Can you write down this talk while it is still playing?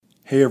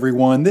Hey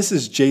everyone, this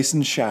is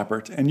Jason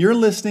Schappert, and you're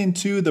listening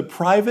to the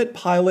Private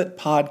Pilot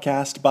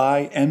Podcast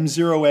by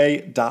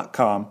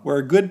M0A.com, where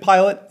a good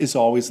pilot is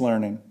always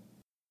learning.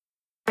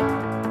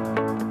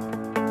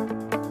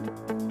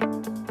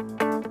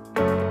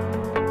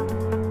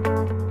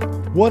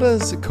 What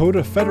does Code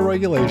of Federal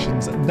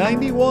Regulations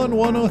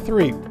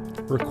 91103,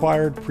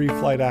 Required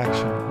Pre-Flight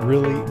Action,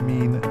 really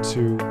mean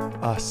to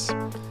us?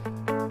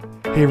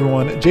 Hey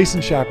everyone, Jason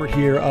Schappert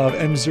here of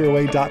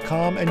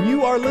M0A.com, and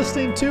you are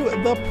listening to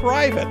the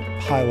Private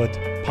Pilot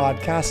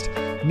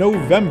Podcast,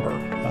 November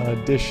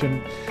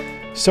edition.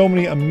 So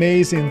many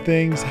amazing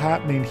things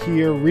happening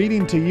here,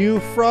 reading to you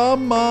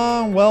from,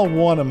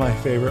 one of my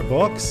favorite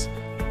books.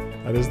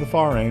 That is The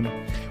FAR Aim.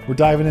 We're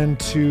diving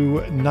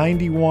into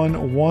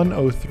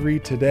 91103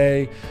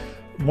 today,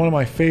 one of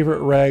my favorite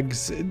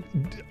regs.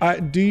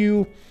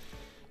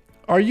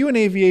 Are you an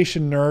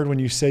aviation nerd when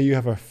you say you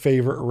have a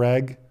favorite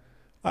reg?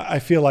 I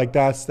feel like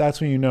that's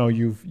when you know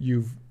you've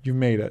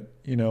made it,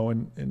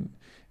 in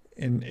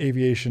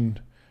aviation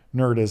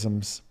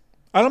nerdisms.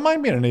 I don't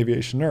mind being an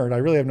aviation nerd. I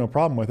really have no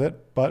problem with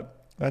it,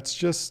 but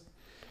that's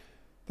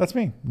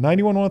me.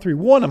 91103,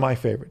 one of my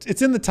favorites.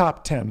 It's in the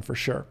top 10 for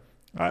sure.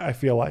 I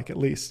feel like, at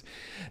least.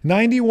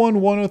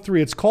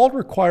 91103, it's called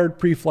Required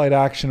Pre-Flight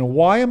Action.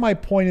 Why am I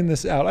pointing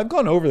this out? I've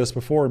gone over this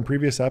before in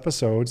previous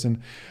episodes,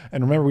 and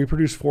remember, we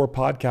produce 4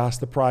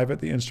 podcasts, the Private,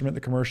 the Instrument, the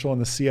Commercial, and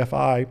the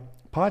CFI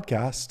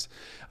podcasts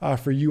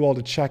for you all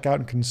to check out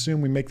and consume.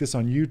 We make this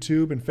on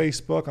YouTube and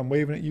Facebook. I'm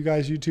waving at you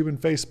guys, YouTube and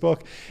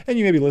Facebook. And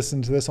you maybe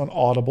listen to this on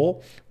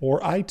Audible or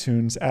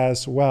iTunes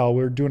as well.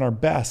 We're doing our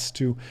best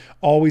to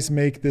always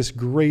make this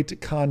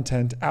great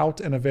content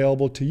out and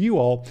available to you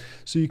all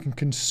so you can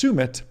consume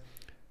it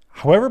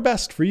however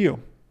best for you.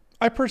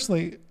 I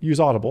personally use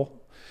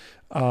Audible.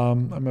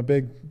 I'm a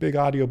big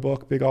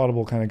audiobook, big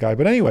Audible kind of guy.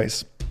 But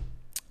anyways,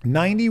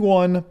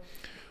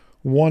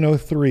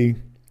 91103,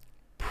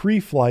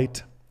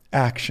 pre-flight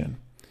action.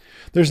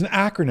 There's an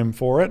acronym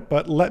for it,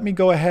 but let me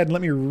go ahead and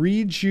let me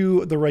read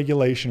you the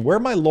regulation. Where are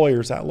my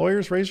lawyers at?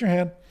 Lawyers, raise your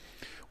hand.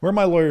 Where are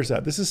my lawyers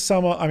at? This is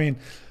I'm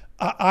a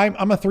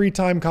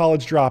 3-time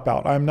college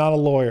dropout. I'm not a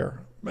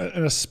lawyer,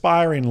 an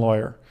aspiring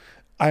lawyer.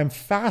 I am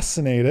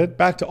fascinated,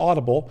 back to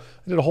Audible,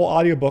 I did a whole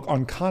audiobook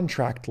on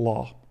contract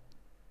law.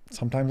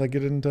 Sometimes I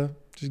get into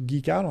just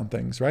geek out on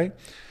things, right?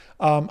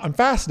 I'm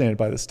fascinated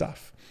by this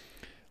stuff.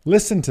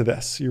 Listen to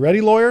this. You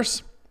ready,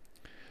 lawyers?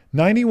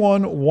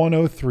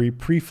 91103,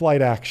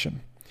 pre-flight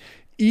action.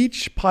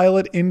 Each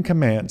pilot in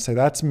command, say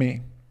that's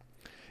me.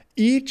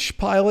 Each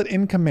pilot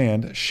in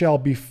command shall,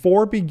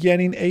 before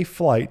beginning a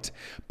flight,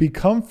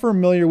 become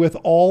familiar with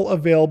all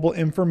available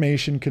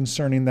information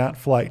concerning that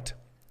flight.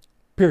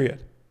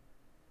 Period.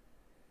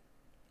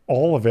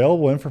 All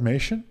available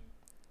information?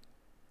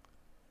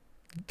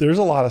 There's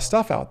a lot of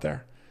stuff out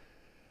there.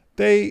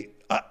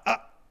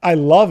 I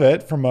love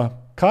it from a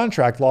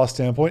contract law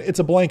standpoint. It's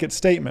a blanket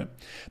statement.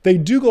 They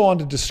do go on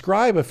to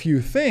describe a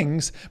few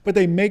things, but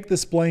they make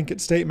this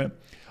blanket statement.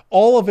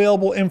 All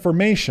available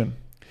information.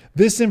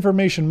 This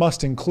information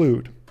must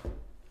include.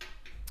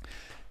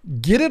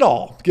 Get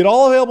all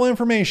available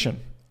information.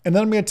 And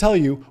then I'm going to tell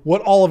you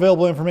what all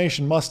available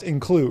information must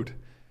include.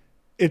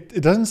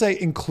 It doesn't say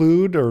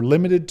include or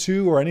limited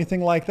to or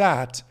anything like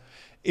that.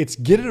 It's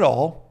get it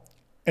all,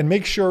 and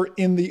make sure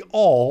in the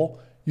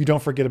all you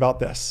don't forget about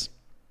this.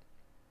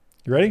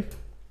 You ready?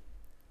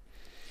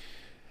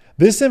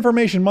 This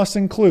information must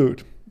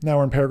include, now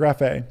we're in paragraph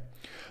A,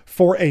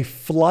 for a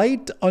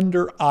flight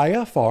under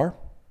IFR,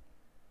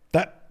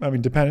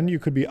 depending, you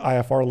could be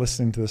IFR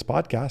listening to this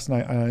podcast,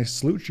 and I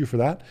salute you for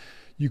that.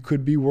 You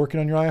could be working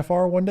on your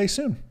IFR one day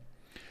soon.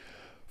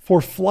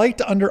 For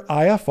flight under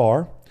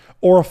IFR,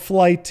 or a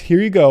flight,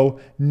 here you go,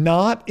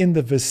 not in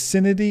the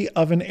vicinity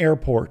of an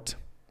airport.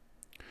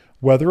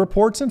 Weather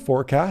reports and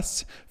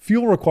forecasts,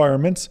 fuel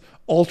requirements,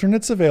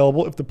 alternates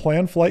available if the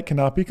planned flight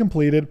cannot be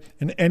completed,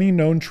 and any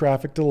known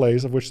traffic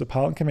delays of which the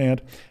pilot in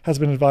command has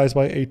been advised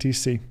by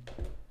ATC.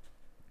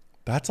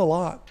 That's a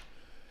lot.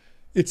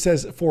 It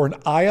says for an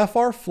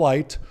IFR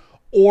flight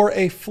or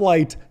a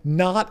flight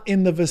not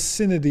in the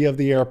vicinity of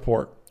the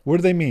airport. What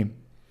do they mean?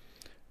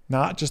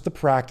 Not just the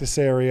practice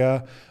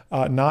area,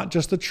 not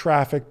just the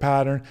traffic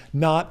pattern,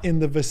 not in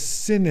the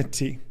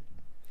vicinity.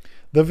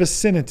 The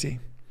vicinity.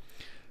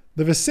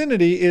 The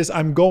vicinity is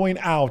I'm going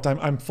out.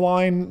 I'm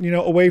flying,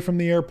 away from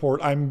the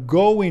airport. I'm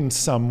going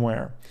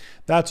somewhere.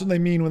 That's what they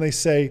mean when they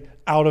say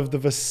out of the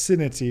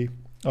vicinity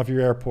of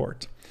your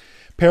airport.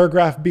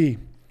 Paragraph B,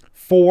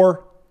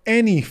 for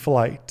any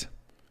flight.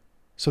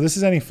 So this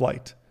is any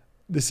flight.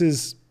 This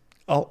is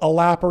a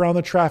lap around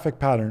the traffic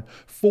pattern.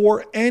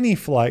 For any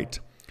flight,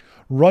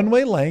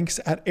 runway lengths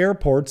at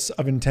airports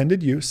of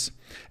intended use,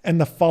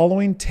 and the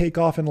following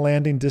takeoff and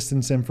landing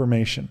distance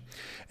information.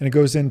 And it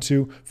goes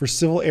into, for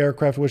civil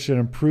aircraft which an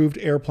improved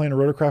airplane or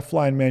rotorcraft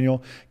flying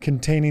manual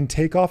containing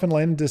takeoff and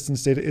landing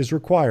distance data is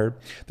required,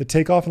 the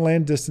takeoff and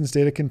landing distance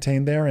data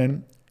contained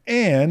therein,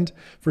 and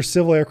for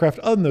civil aircraft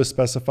other than those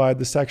specified,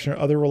 the section or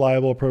other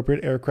reliable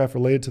appropriate aircraft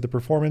related to the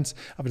performance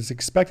of its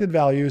expected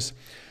values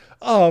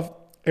of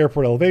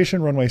airport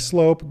elevation, runway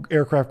slope,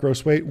 aircraft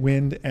gross weight,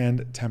 wind,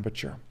 and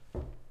temperature.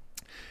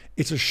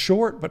 It's a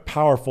short but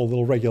powerful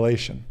little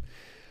regulation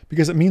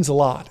because it means a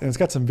lot. And it's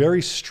got some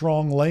very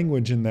strong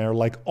language in there,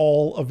 like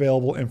all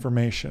available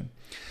information.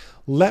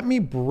 Let me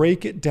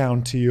break it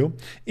down to you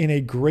in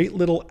a great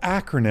little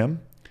acronym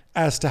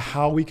as to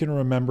how we can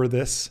remember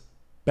this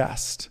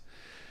best.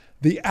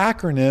 The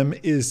acronym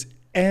is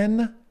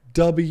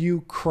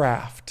NW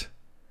Craft,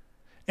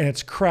 and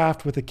it's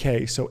craft with a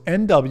K. So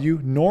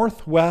NW,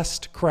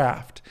 Northwest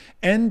Craft,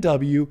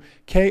 NW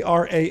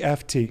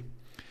KRAFT.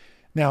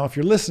 Now, if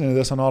you're listening to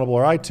this on Audible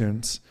or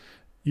iTunes,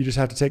 you just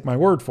have to take my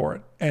word for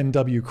it,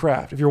 NW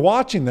Craft. If you're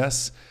watching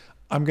this,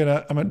 I'm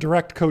gonna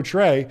direct Coach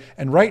Ray,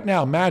 and right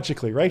now,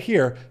 magically, right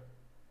here,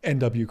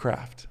 NW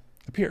Craft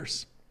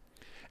appears.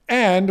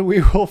 And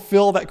we will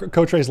fill that.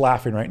 Coach Ray's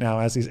laughing right now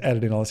as he's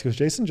editing all this because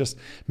Jason just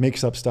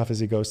makes up stuff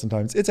as he goes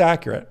sometimes. It's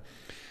accurate.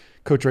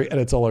 Coach Ray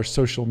edits all our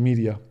social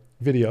media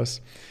videos.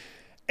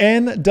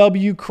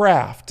 NW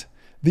Craft.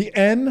 The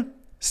N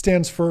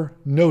stands for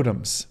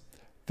NOTAMs.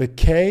 The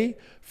K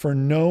for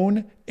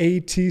known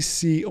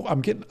ATC. Oh,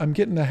 I'm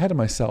getting ahead of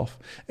myself.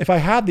 If I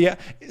had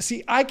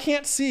I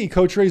can't see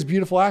Coach Ray's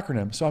beautiful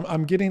acronym, so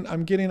I'm getting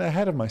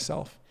ahead of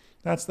myself.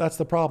 That's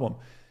the problem.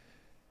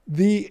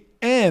 The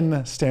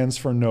N stands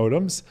for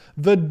NOTAMs.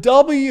 The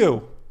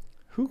W,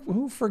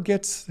 who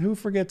forgets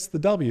the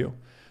W?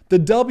 The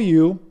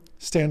W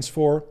stands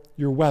for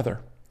your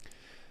weather.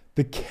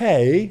 The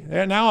K,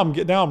 now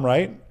I'm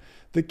right.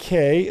 The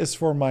K is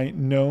for my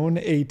known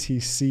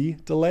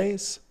ATC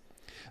delays.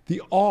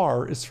 The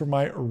R is for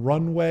my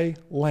runway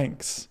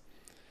lengths.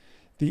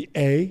 The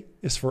A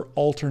is for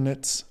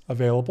alternates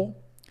available.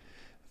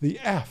 The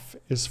F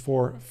is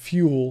for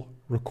fuel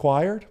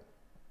required.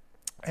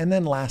 And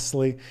then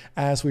lastly,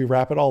 as we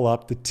wrap it all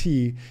up, the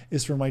T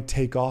is for my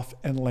takeoff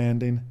and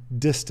landing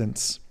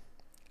distance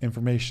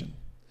information.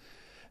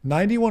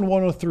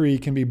 91103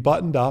 can be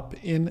buttoned up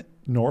in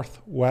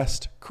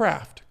Northwest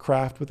Craft.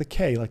 Craft with a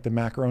K, like the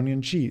macaroni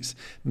and cheese.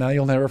 Now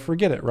you'll never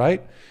forget it,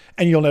 right?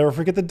 And you'll never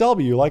forget the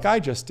W like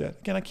I just did.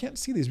 Again, I can't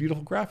see these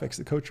beautiful graphics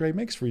that Coach Ray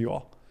makes for you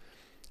all.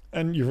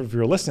 And if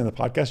you're listening to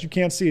the podcast, you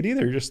can't see it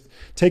either. You're just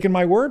taking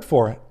my word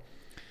for it.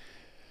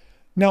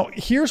 Now,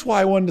 here's why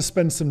I wanted to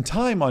spend some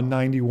time on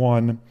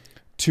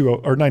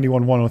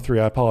 91103.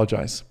 I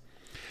apologize.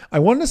 I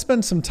wanted to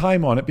spend some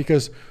time on it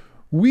because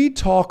we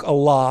talk a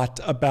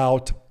lot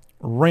about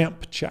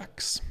ramp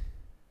checks.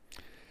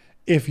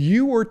 If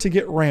you were to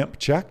get ramp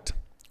checked,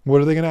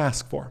 what are they going to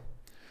ask for?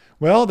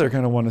 Well, they're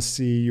going to want to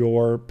see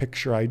your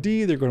picture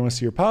ID. They're going to want to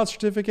see your pilot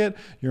certificate,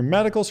 your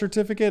medical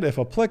certificate, if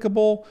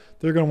applicable.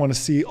 They're going to want to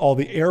see all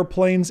the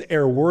airplane's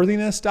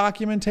airworthiness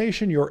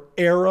documentation, your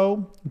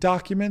aero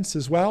documents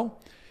as well.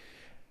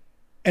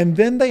 And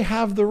then they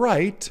have the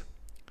right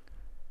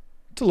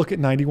to look at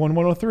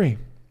 91103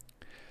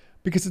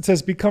 because it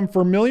says become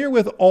familiar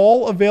with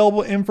all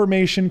available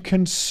information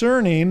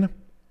concerning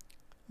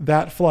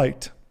that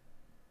flight.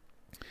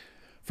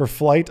 For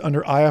flight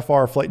under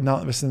IFR, flight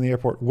not within the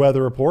airport,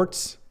 weather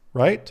reports,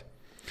 right?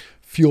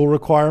 Fuel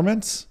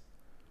requirements,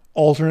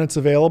 alternates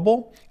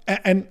available.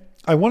 And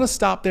I want to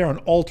stop there on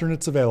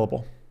alternates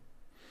available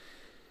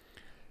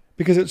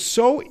because it's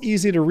so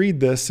easy to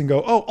read this and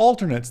go, oh,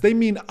 alternates, they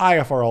mean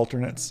IFR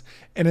alternates.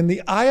 And in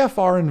the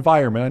IFR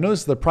environment, I know this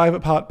is the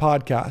private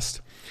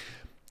podcast,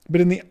 but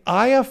in the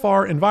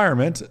IFR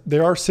environment,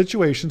 there are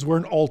situations where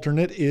an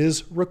alternate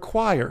is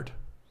required.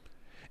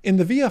 In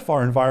the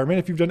VFR environment,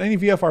 if you've done any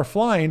VFR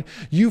flying,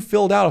 you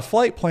filled out a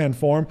flight plan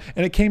form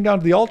and it came down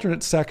to the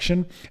alternate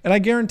section. And I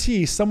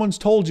guarantee someone's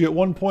told you at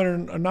one point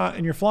or not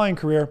in your flying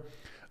career,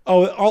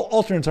 oh,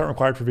 alternates aren't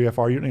required for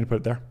VFR. You don't need to put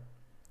it there.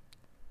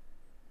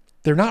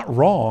 They're not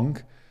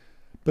wrong,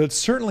 but it's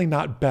certainly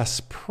not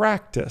best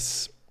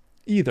practice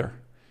either.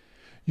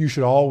 You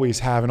should always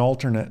have an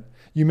alternate.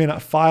 You may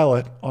not file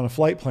it on a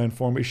flight plan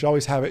form, but you should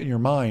always have it in your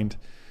mind.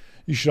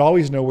 You should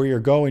always know where you're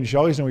going. You should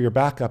always know where your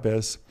backup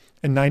is.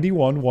 And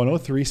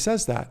 91103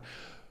 says that.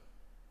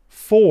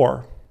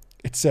 4,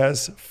 it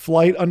says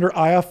flight under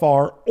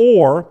IFR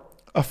or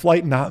a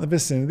flight not in the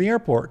vicinity of the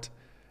airport.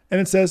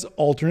 And it says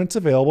alternates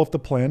available if the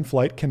planned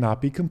flight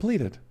cannot be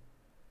completed.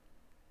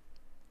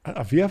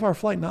 A VFR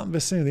flight not in the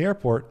vicinity of the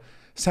airport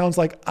sounds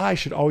like I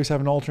should always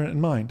have an alternate in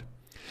mind.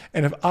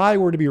 And if I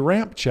were to be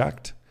ramp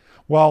checked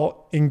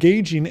while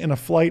engaging in a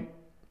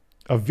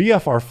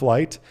VFR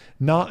flight,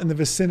 not in the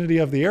vicinity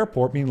of the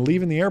airport, meaning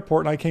leaving the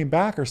airport and I came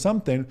back or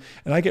something,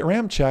 and I get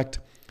ramp checked,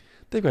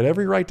 they've got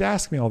every right to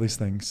ask me all these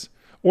things.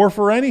 Or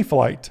for any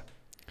flight,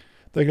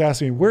 they could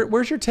ask me,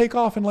 where's your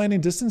takeoff and landing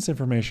distance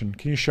information?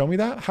 Can you show me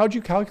that? How'd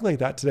you calculate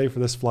that today for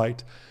this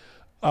flight?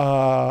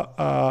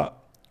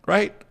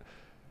 Right?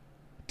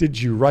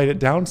 Did you write it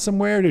down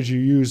somewhere? Did you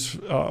use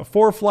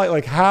ForeFlight?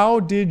 Like, how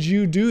did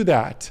you do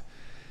that?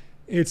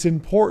 It's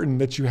important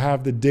that you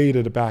have the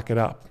data to back it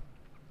up.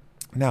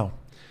 Now,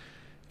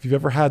 if you've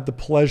ever had the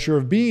pleasure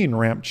of being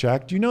ramp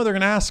checked, you know they're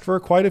going to ask for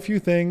quite a few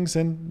things,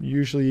 and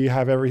usually you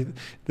have everything.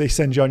 They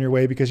send you on your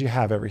way because you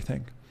have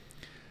everything.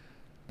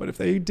 But if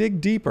they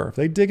dig deeper, if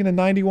they dig into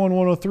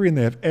 91-103, and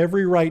they have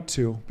every right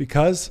to,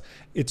 because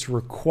it's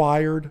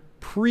required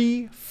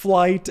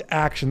pre-flight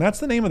action. That's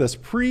the name of this,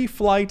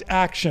 pre-flight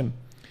action.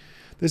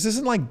 This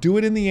isn't like do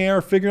it in the air,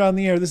 figure it out in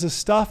the air. This is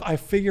stuff I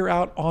figure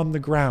out on the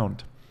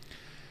ground.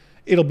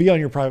 It'll be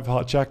on your private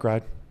pilot check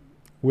ride.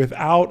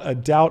 Without a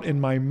doubt in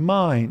my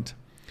mind,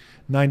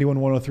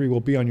 91-103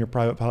 will be on your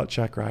private pilot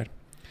check ride.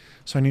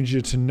 So I need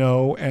you to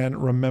know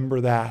and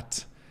remember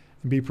that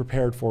and be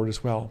prepared for it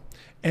as well.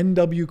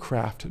 NW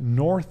Craft,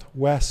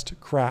 Northwest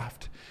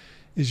Craft,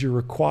 is your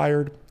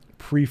required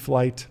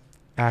pre-flight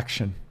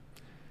action.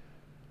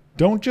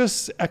 Don't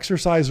just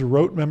exercise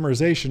rote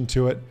memorization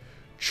to it.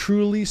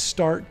 Truly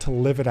start to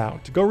live it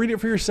out. Go read it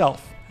for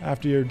yourself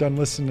after you're done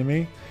listening to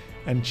me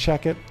and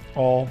check it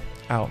all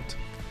out.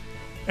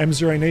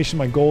 M0A Nation,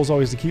 my goal is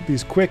always to keep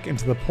these quick and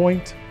to the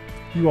point.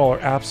 You all are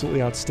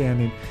absolutely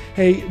outstanding.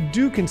 Hey,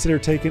 do consider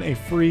taking a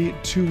free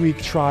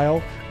 2-week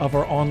trial of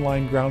our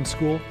online ground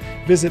school.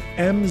 Visit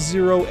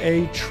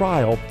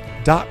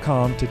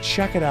m0atrial.com to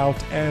check it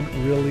out and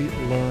really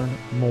learn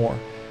more.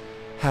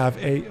 Have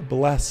a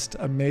blessed,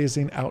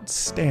 amazing,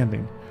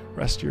 outstanding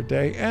rest of your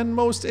day. And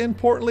most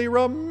importantly,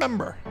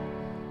 remember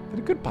that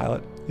a good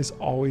pilot is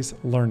always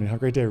learning. Have a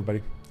great day,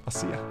 everybody. I'll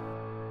see ya.